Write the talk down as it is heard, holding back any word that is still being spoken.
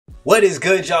What is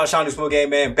good, y'all? Sean the Smooth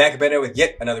Game Man back up in there with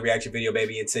yet another reaction video,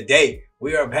 baby. And today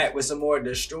we are back with some more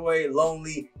Destroy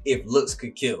Lonely If Looks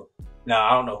Could Kill. Now,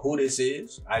 I don't know who this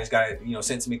is. I just got it,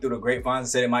 sent to me through the grapevine and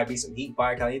said it might be some Heat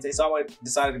Fire Caliente. So I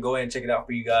decided to go ahead and check it out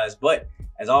for you guys. But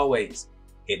as always,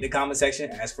 hit the comment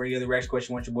section, ask for any other reaction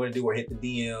question you want your boy to do, or hit the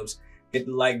DMs, hit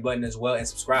the like button as well, and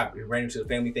subscribe. If you're brand new to the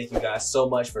family, thank you guys so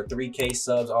much for 3K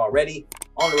subs already.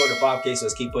 On the road to 5K, so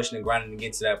let's keep pushing and grinding to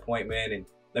get to that point, man. And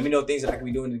let me know things that I can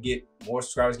be doing to get more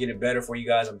subscribers, get it better for you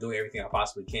guys. I'm doing everything I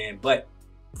possibly can. But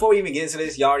before we even get into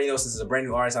this, y'all already know since it's a brand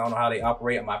new artist, I don't know how they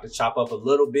operate. I'm gonna have to chop up a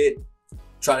little bit,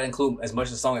 try to include as much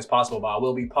of the song as possible, but I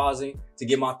will be pausing to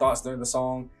get my thoughts during the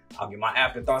song. I'll get my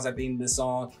afterthoughts at the end of the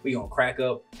song. We gonna crack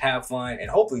up, have fun, and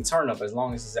hopefully turn up as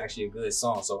long as it's actually a good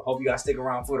song. So hope you guys stick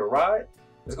around for the ride.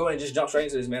 Let's go ahead and just jump straight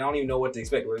into this, man. I don't even know what to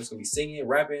expect. We're just gonna be singing,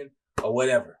 rapping, or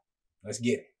whatever. Let's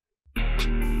get it.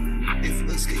 If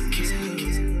looks could kill,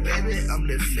 baby, I'm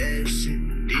the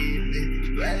fashion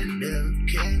demon. Right now,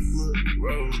 can't look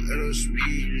wrong, and I'm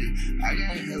speeding. I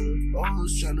got hella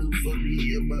balls tryna fuck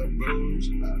me and my bros.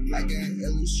 I got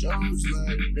hella shows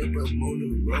lined up, I'm on the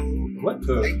road. What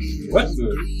the?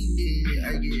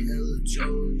 I get hella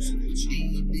Joes.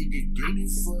 She nigga green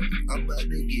fuck, I'm about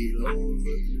to get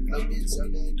over. I've been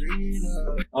talking green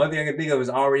up. Only thing I can think of is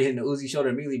already hitting the Uzi shoulder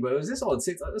immediately, bro. Is this on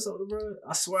TikTok or something, bro?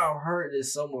 I swear I've heard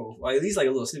this somewhere, like, at least like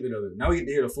a little snippet of it. Now we get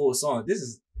to hear the full song. This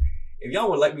is, if y'all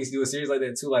would like me to do a series like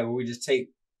that too, like where we just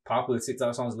take popular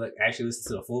TikTok songs and actually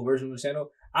listen to the full version of the channel,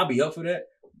 I'll be up for that.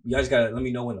 Y'all just gotta let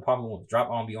me know when the popular ones drop.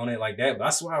 I'll be on it like that. But I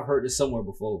swear I've heard this somewhere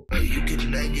before. You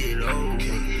can let it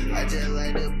over. I just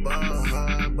like the ball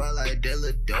hard, but like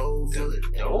Della Dover.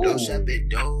 Don't shop at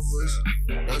Dovers.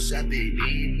 Don't shop at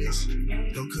Demons.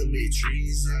 Don't commit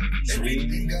treason.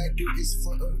 Everything I do is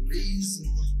for a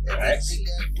reason. Everything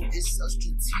I do is so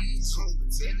strategic.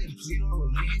 And please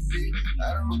don't leave it.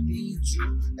 I don't need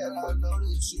you, and I know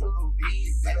that you don't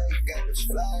need me. I got the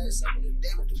flyers. I'm gonna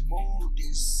date with the moon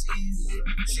this season.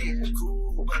 She ain't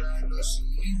cool, but I know she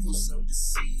evil, so the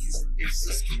season. If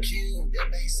sis can kill, that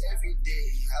makes every day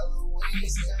Halloween.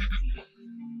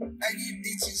 I get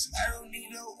bitches, I don't need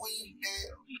no weed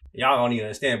now. Y'all don't even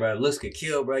understand, bro. Looks could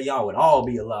kill, bro. Y'all would all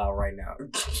be alive right now.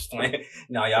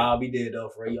 Nah, y'all be dead though,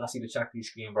 for real. Y'all see the chocolate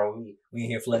skin, bro. We in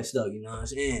here flexed up, you know what I'm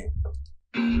saying?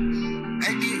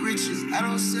 I get riches, I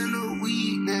don't sell no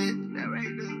weed, man. That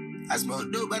right now. I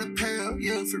smoke dope by the pound,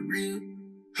 yeah, for real.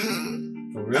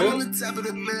 For real? I'm on the top of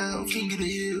the mountain, king of the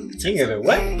hill. King of it,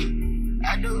 what?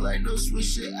 I don't like no switch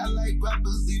shit, I like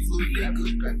rappers, leave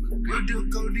nigga. Real deal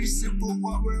Cody, simple,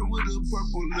 walk around with a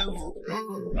purple level.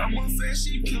 I'm a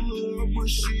fashion killer, I'm a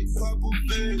shit popper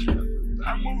bag.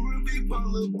 I'm a real big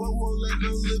baller, but won't let no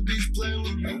little bitch play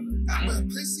with me. I'm a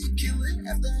pussy killer,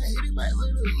 after I hit it, might let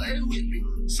her lay with me.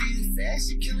 She a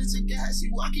fashion killer to God, she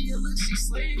walking your look, she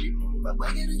slaying me. My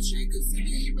boy got a trigger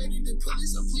finger, he ready to pull it,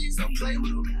 so please don't play with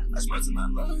him. I smoke to my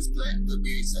lungs, black, the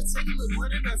bitch, I take a look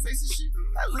blood in her face and shit.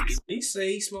 I look at He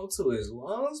say he smoked to his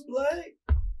lungs, black?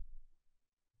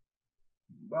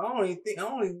 But I don't even think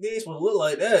it's supposed to look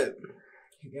like that.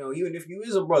 Even if you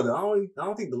is a brother, I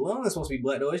don't think the lung is supposed to be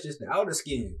black though. It's just the outer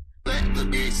skin. black, the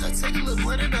bitch, I take a look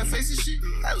blood in her face and shit.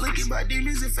 I look at my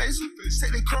demons and face them.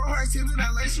 Take the chrome hearts till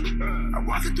I lace them. I'm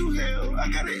walking through hell, I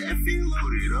got an FE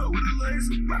loaded up with a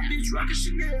laser. My bitch rockin'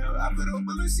 Chanel, I put on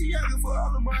Balenciaga for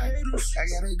all of my haters. I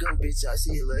gotta go, bitch, I'll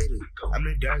see you later. I'm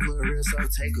the dark little real soul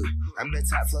taker. I'm the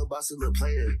top flow boss, a little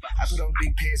player. I put on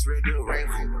big pants, red deal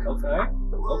rainbow.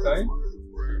 Okay.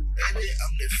 Baby,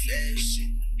 I'm the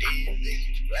fashion demon.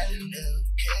 Right now,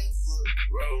 can't look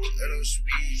wrong, and I'm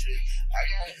speeding. I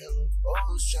got hella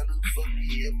balls tryna fuck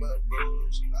me and my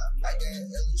bros. I got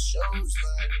hella shows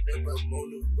lined up, I'm on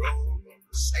the road.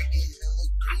 I get hella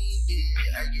green,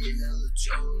 yeah, I get hella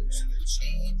Joes.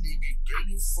 She nigga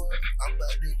green fuck, I'm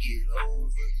about to get over.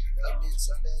 I've been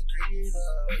turn that green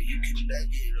up, you cannot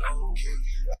get over.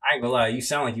 I ain't gonna lie, you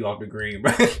sound like you off the green,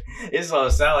 bro. It's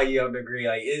gonna sound like you off the green.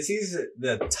 Like, these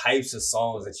the types of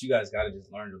songs that you guys gotta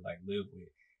just learn to like live with.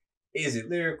 Is it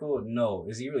lyrical? No.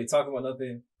 Is he really talking about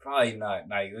nothing? Probably not.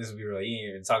 Like, let's be real, he ain't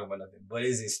even talking about nothing. But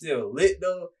is it still lit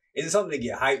though? Is it something to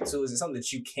get hyped to? Is it something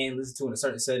that you can listen to in a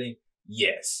certain setting?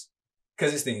 Yes.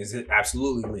 Because this thing is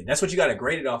absolutely lit. That's what you gotta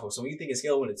grade it off of. So when you think it's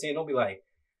scale 1 to 10, don't be like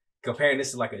comparing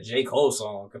this to like a J. Cole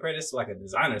song. Compare this to like a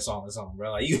designer song or something,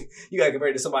 bro. Like you gotta compare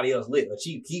it to somebody else lit, a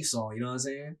Chief Keef song, you know what I'm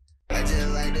saying? I just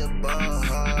like the ball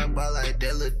hard, ball like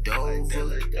Della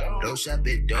Dover. Don't shop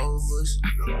at Dovers.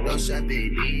 Don't shop at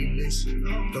Demons.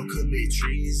 Don't commit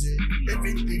treason.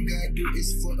 Everything I do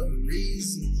is for a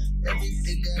reason.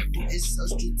 Everything I do is so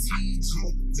strategic.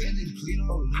 Feeling please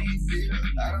don't leave it.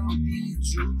 I don't need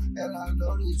you, and I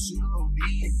know that you don't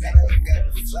need that. I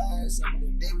got the flies, I'm on the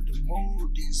day with the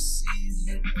moon this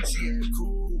season. She ain't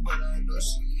cool, but I know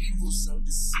she evil, so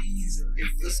the season.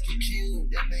 If this can kill,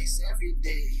 that makes every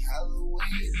day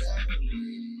Halloween.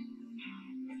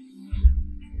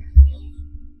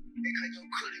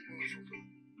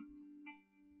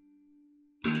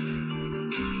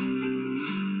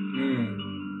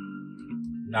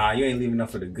 Nah, you ain't leaving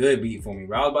enough for the good beat for me,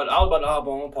 bro. I was about to hop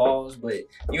on pause, but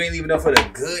you ain't leaving enough for the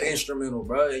good instrumental,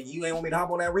 bro. You ain't want me to hop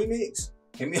on that remix?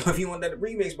 Hit me up if you want that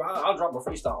remix, bro. I'll drop a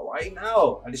freestyle right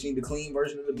now. I just need the clean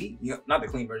version of the beat. You know, not the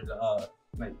clean version.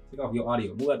 Like, take off your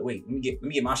audio. Move out the way. Let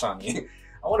me get my shot in.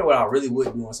 I wonder what I really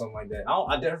would do on something like that. I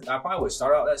probably would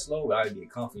start out that slow, but I'd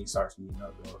get comfy and start speeding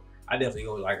up, though. I definitely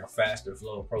go with like a faster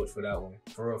flow approach for that one.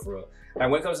 For real. Like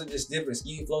when it comes to just different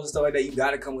ski flows and stuff like that, you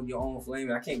gotta come with your own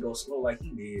flame. I can't go slow like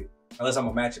he did. Unless I'm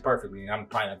gonna match it perfectly, and I'm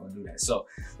probably not gonna do that. So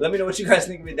let me know what you guys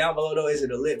think of it down below though. Is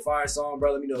it a lit fire song,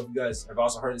 bro? Let me know if you guys have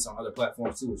also heard this on other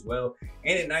platforms too as well.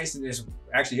 Ain't it nice to just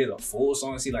actually hear the full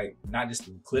song, see like not just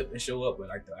the clip that show up, but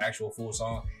like the actual full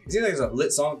song. It seems like it's a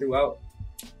lit song throughout.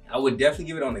 I would definitely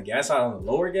give it on the gas side, on the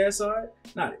lower gas side.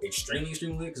 Not extremely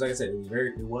lit, because like I said, it was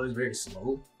very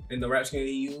slow in the rap scheme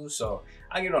he used. So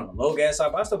I give it on the low gas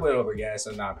side, but I still put it over gas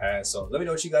and not pass. So let me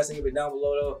know what you guys think of it down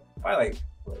below though. Probably like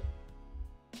what,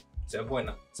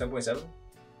 7.7? Because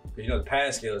you know the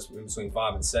pass scale is in between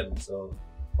 5 and 7, so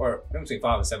or in between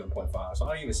 5 and 7.5. So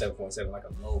I'll give it 7.7, like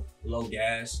a low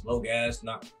gas,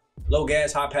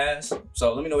 high pass.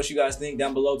 So let me know what you guys think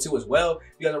down below too as well.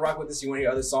 If you guys are rocking with this, you want to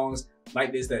hear other songs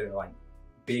like this that are like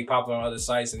big popular on other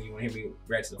sites, and you want to hear me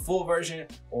react to the full version,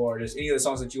 or just any other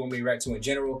songs that you want me to react to in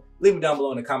general, leave them down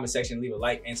below in the comment section. Leave a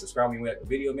like and subscribe when you like the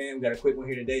video, man. We got a quick one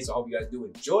here today, so I hope you guys do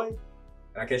enjoy. And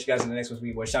I'll catch you guys in the next one. With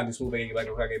me, boy Shantu Smooth,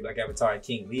 Black Avatar,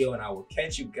 King Leo, and I will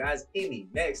catch you guys in the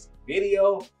next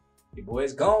video. Your boy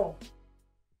is gone.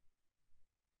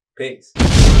 Peace.